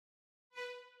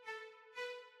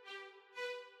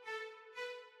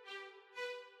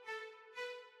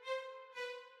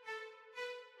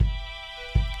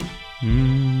Straight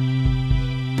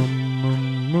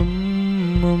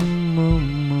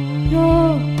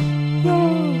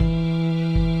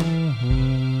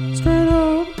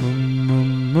up.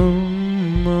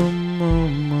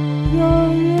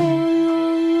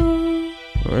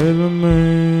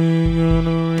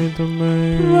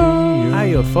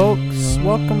 Hiya, folks.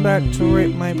 Welcome back to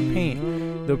Rate My Paint,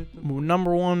 the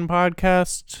number one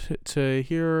podcast to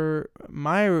hear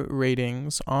my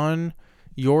ratings on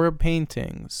your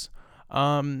paintings.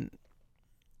 Welcome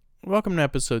to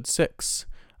episode 6.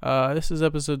 This is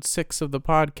episode 6 of the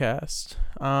podcast.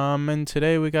 And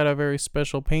today we got a very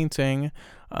special painting.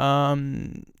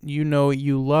 You know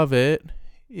you love it.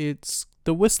 It's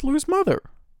The Whistler's Mother.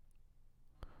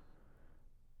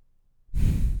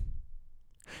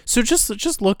 So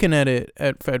just looking at it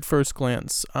at first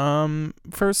glance,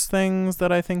 first things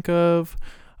that I think of,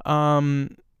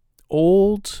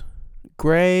 old,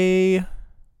 gray,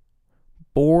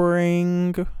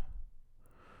 boring.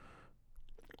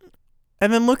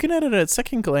 And then looking at it at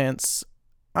second glance,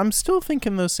 I'm still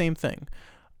thinking the same thing.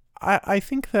 I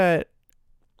think that,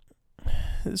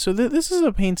 so this is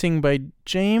a painting by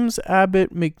James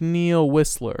Abbott McNeill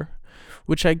Whistler,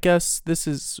 which I guess this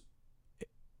is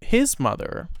his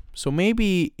mother. So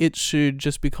maybe it should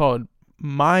just be called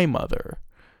My Mother.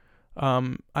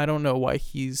 I don't know why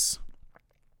he's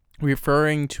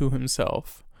referring to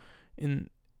himself in,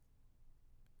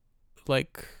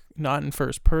 like, not in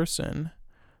first person.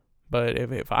 But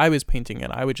if I was painting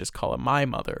it, I would just call it My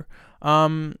Mother.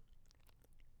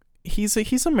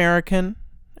 He's American,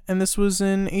 and this was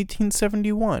in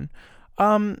 1871.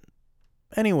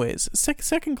 Anyways,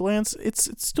 second glance, it's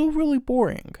still really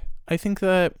boring. I think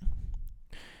that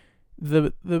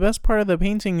the best part of the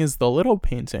painting is the little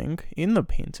painting in the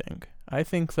painting. I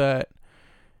think that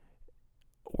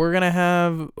we're gonna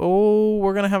have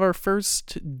our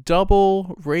first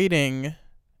double rating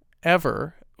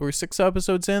ever. We're 6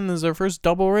 episodes in. This is our first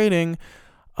double rating.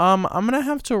 I'm gonna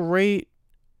have to rate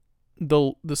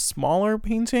the smaller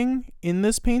painting in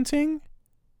this painting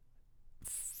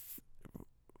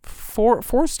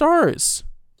 4 stars.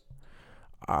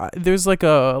 There's like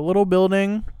a little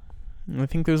building. I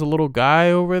think there's a little guy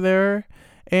over there,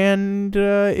 and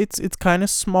it's kind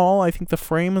of small. I think the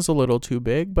frame is a little too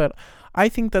big, but I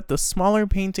think that the smaller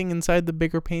painting inside the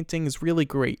bigger painting is really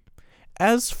great.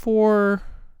 As for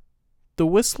The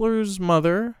Whistler's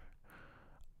Mother,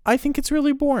 I think it's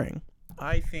really boring.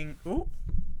 Ooh,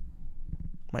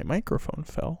 my microphone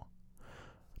fell.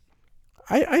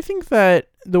 I think that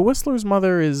The Whistler's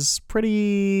Mother is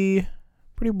pretty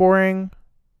boring.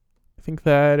 I think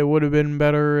that it would have been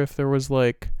better if there was,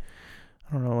 like,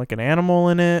 I don't know, like an animal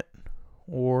in it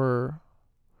or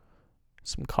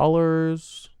some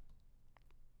colors.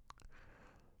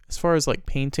 As far as like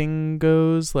painting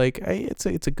goes, like it's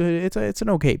an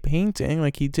okay painting.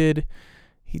 Like he did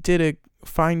a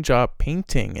fine job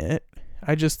painting it.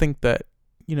 I just think that,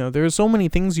 you know, there's so many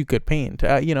things you could paint.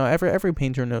 Every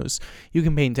painter knows you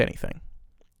can paint anything.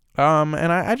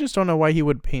 And I just don't know why he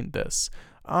would paint this.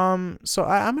 So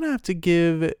I'm gonna have to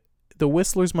give The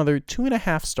Whistler's Mother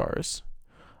 2.5 stars.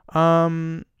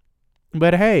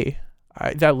 But hey,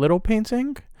 that little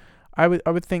painting, I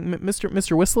would think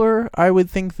Mr. Whistler, I would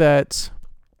think that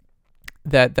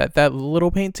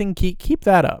little painting, keep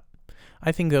that up.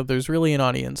 I think that there's really an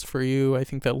audience for you. I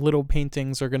think that little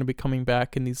paintings are going to be coming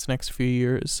back in these next few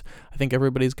years. I think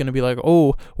everybody's going to be like,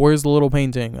 oh, where's the little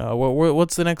painting?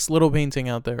 What's the next little painting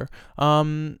out there?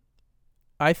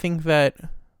 I think that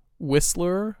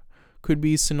Whistler could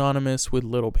be synonymous with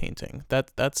little painting.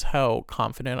 That's how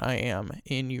confident I am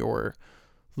in your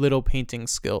little painting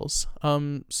skills.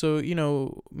 So, you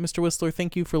know, Mr. Whistler,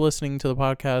 thank you for listening to the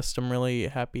podcast. I'm really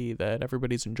happy that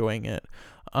everybody's enjoying it.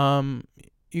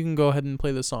 You can go ahead and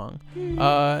play the song.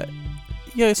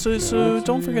 So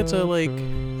don't forget to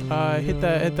hit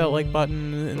that like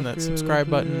button and that subscribe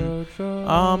button.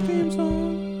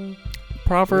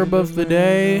 Proverb of the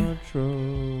day.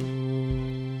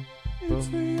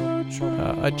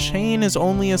 A chain is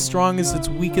only as strong as its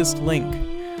weakest link.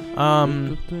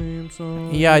 I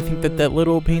think that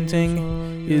little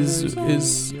painting is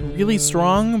really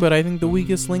strong, but I think the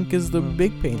weakest link is the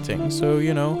big painting. So,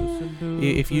 you know,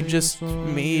 if you just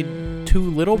made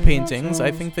 2 little paintings,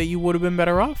 I think that you would have been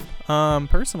better off,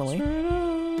 personally.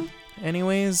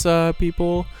 Anyways,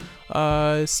 people,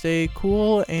 stay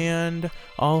cool, and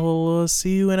I'll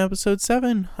see you in episode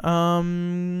 7.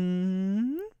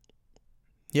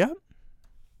 Yeah.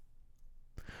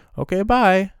 Okay,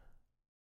 bye.